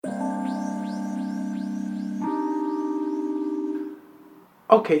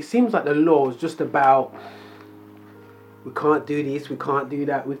okay, it seems like the law is just about we can't do this, we can't do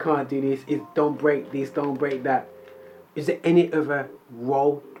that, we can't do this. Don't break this, don't break that. Is there any other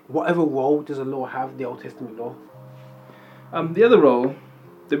role? Whatever role does the law have? The Old Testament law. The other role,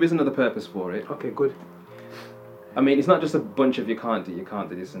 there is another purpose for it. Okay, good. I mean, it's not just a bunch of you can't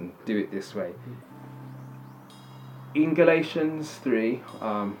do this and do it this way. In Galatians 3,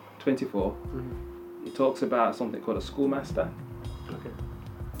 24, it talks about something called a schoolmaster. Okay.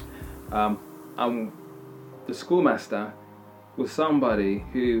 The schoolmaster was somebody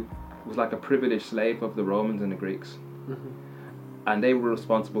who was like a privileged slave of the Romans and the Greeks. And they were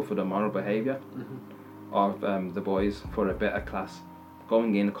responsible for the moral behaviour of the boys for a better class.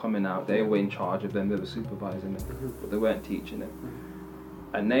 Going in, coming out, they were in charge of them, they were supervising them, but they weren't teaching them.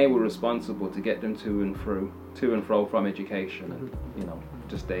 And they were responsible to get them to and fro from education and,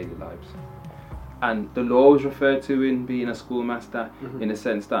 just daily lives. And the law is referred to in being a schoolmaster in a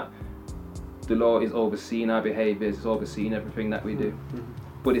sense that the law is overseeing our behaviours, it's overseeing everything that we do.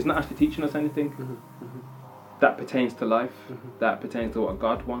 But it's not actually teaching us anything that pertains to life, that pertains to what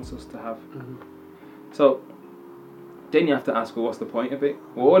God wants us to have. So then you have to ask, well, what's the point of it?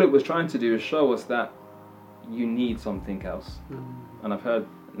 Well, all it was trying to do is show us that you need something else. And I've heard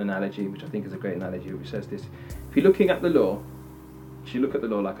an analogy, which I think is a great analogy, which says this. If you're looking at the law, you should look at the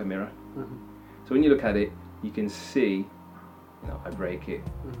law like a mirror. So when you look at it, you can see, I break it,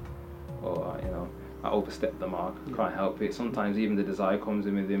 or, I overstep the mark, can't help it. Sometimes even the desire comes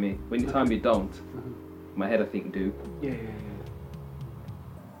in within me. When you tell me don't, my head I think do.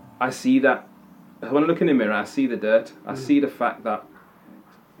 I see that. When I look in the mirror, I see the dirt. I see the fact that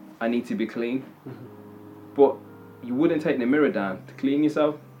I need to be clean. But you wouldn't take the mirror down to clean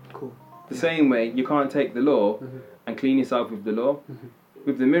yourself. Cool. The same way, you can't take the law and clean yourself with the law.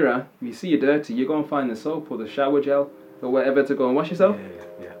 With the mirror, if you see you're dirty, you go and find the soap or the shower gel or whatever to go and wash yourself.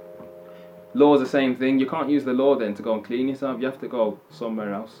 Law is the same thing. You can't use the law then to go and clean yourself. You have to go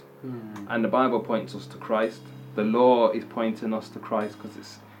somewhere else. And the Bible points us to Christ. The law is pointing us to Christ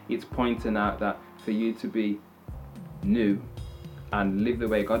because it's pointing out that for you to be new and live the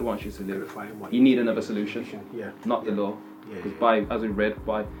way God wants you to live, you need another solution, not the law. Because as we read,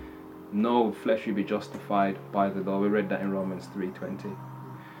 by no flesh will be justified by the law. We read that in Romans 3:20.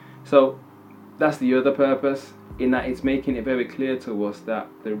 So that's the other purpose, in that it's making it very clear to us that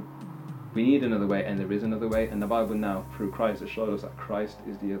we need another way and there is another way, and the Bible now, through Christ, has showed us that Christ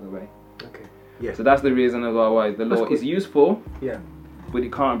is the other way. So that's the reason as well why the law is useful, but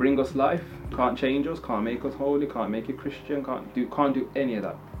it can't bring us life, can't change us, can't make us holy, can't make you Christian, can't do any of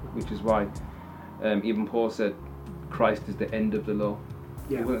that. Which is why even Paul said Christ is the end of the law.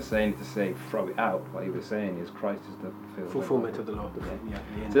 He wasn't saying to say throw it out. What he was saying is Christ is the fulfillment of the law.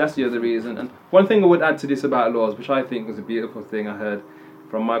 So that's the other reason. And one thing I would add to this about laws, which I think was a beautiful thing I heard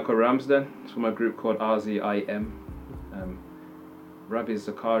from Michael Ramsden, it's from a group called RZIM, Rabbi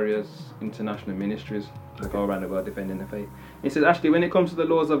Zacharias International Ministries, that go around the world defending the faith. He says, actually, when it comes to the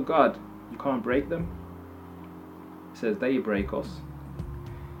laws of God, you can't break them. He says, they break us.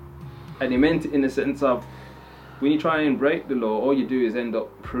 And he meant it in the sense of, when you try and break the law, all you do is end up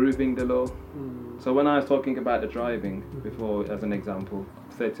proving the law. So when I was talking about the driving before, as an example,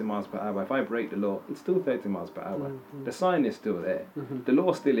 30 miles per hour, if I break the law, it's still 30 miles per hour. The sign is still there. The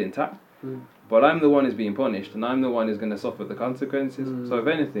law's still intact. But I'm the one who's being punished, and I'm the one who's going to suffer the consequences. So if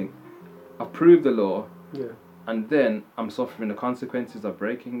anything, I've proved the law, and then I'm suffering the consequences of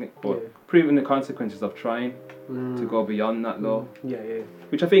breaking it, but proving the consequences of trying to go beyond that law.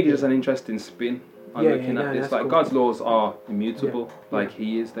 Which I think is just an interesting spin on looking at this. Like, God's laws are immutable, like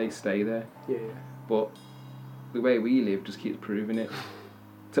He is, they stay there. But the way we live just keeps proving it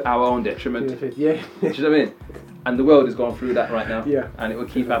to our own detriment. Do you know what I mean? And the world is going through that right now. And it will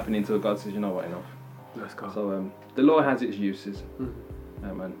keep happening until God says, you know what, enough. That's cool. So the law has its uses.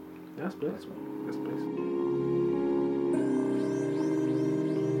 And That's blessed. That's blessed.